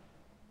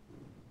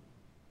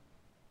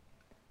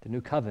 The new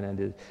covenant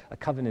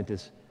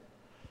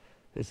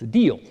is a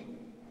deal.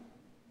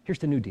 Here's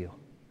the new deal.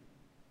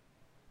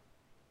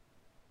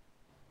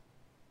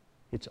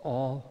 It's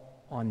all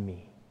on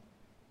me.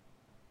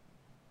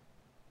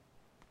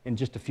 In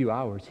just a few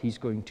hours, He's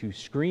going to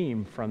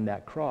scream from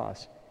that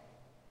cross,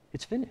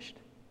 it's finished.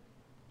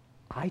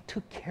 I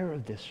took care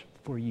of this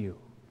for you.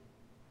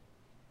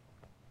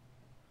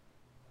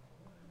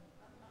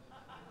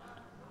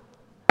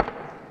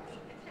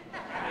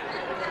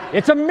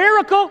 It's a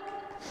miracle.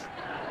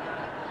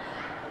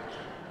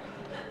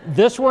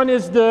 This one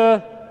is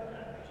the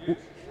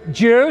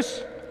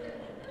juice.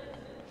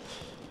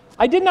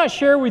 I did not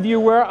share with you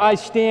where I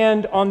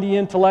stand on the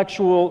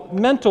intellectual,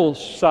 mental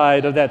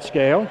side of that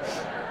scale,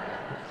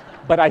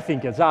 but I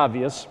think it's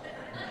obvious.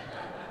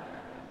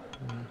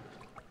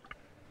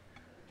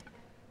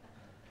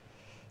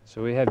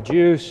 So we have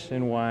juice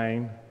and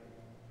wine.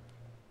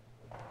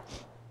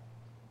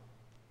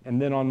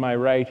 And then on my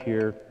right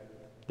here,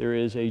 there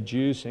is a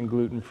juice and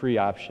gluten-free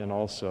option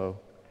also.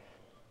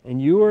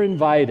 And you are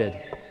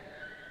invited.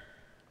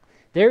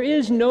 There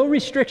is no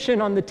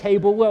restriction on the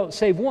table, well,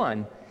 save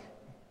one.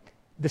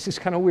 This is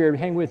kind of weird.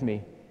 Hang with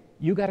me.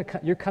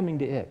 You're coming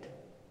to it.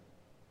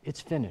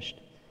 It's finished.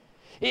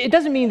 It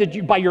doesn't mean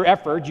that by your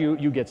effort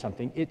you get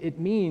something. It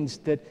means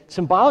that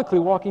symbolically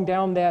walking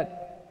down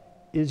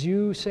that is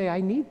you say,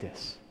 I need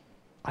this.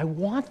 I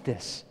want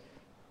this.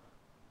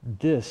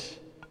 This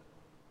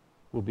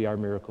will be our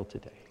miracle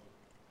today.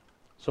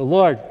 So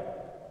Lord,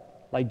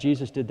 like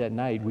Jesus did that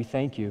night, we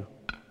thank you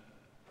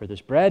for this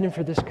bread and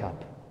for this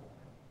cup.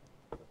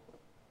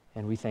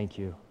 And we thank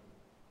you.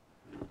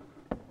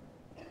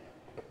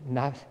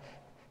 Not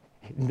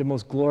in the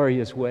most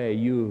glorious way,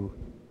 you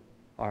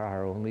are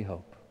our only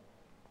hope.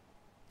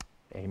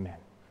 Amen.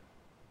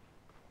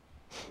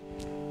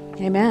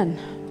 Amen.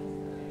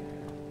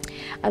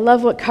 I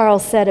love what Carl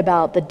said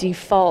about the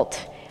default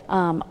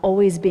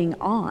always being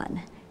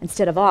on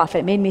instead of off.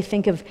 It made me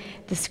think of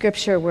the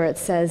scripture where it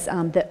says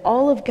that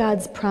all of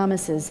God's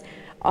promises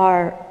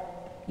are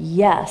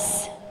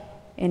yes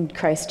in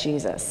Christ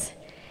Jesus.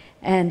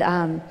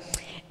 And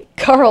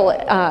Carl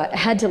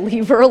had to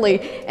leave early,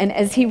 and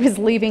as he was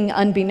leaving,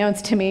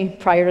 unbeknownst to me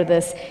prior to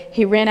this,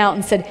 he ran out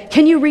and said,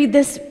 "Can you read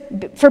this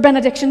for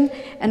benediction?"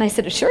 And I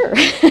said, "Sure."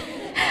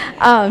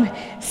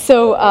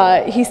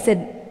 So he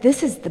said,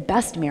 "This is the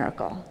best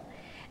miracle."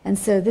 And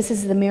so this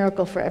is the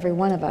miracle for every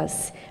one of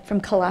us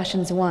from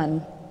Colossians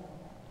 1.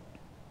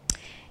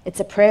 It's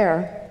a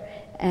prayer,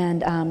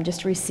 and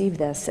just receive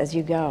this as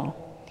you go.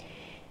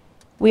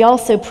 We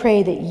also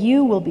pray that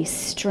you will be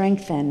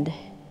strengthened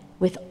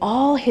with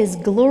all his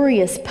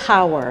glorious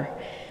power,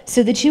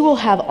 so that you will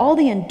have all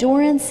the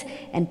endurance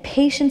and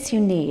patience you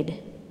need.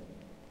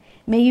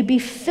 May you be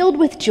filled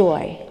with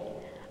joy,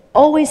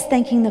 always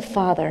thanking the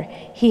Father.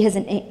 He has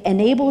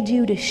enabled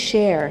you to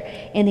share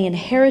in the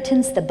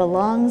inheritance that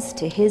belongs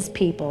to his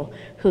people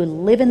who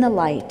live in the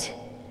light.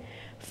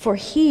 For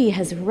he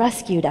has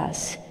rescued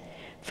us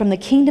from the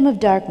kingdom of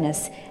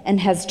darkness and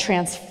has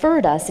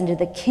transferred us into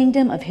the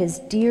kingdom of his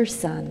dear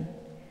Son,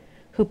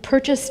 who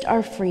purchased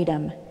our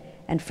freedom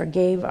and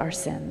forgave our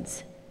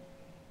sins.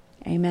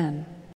 Amen.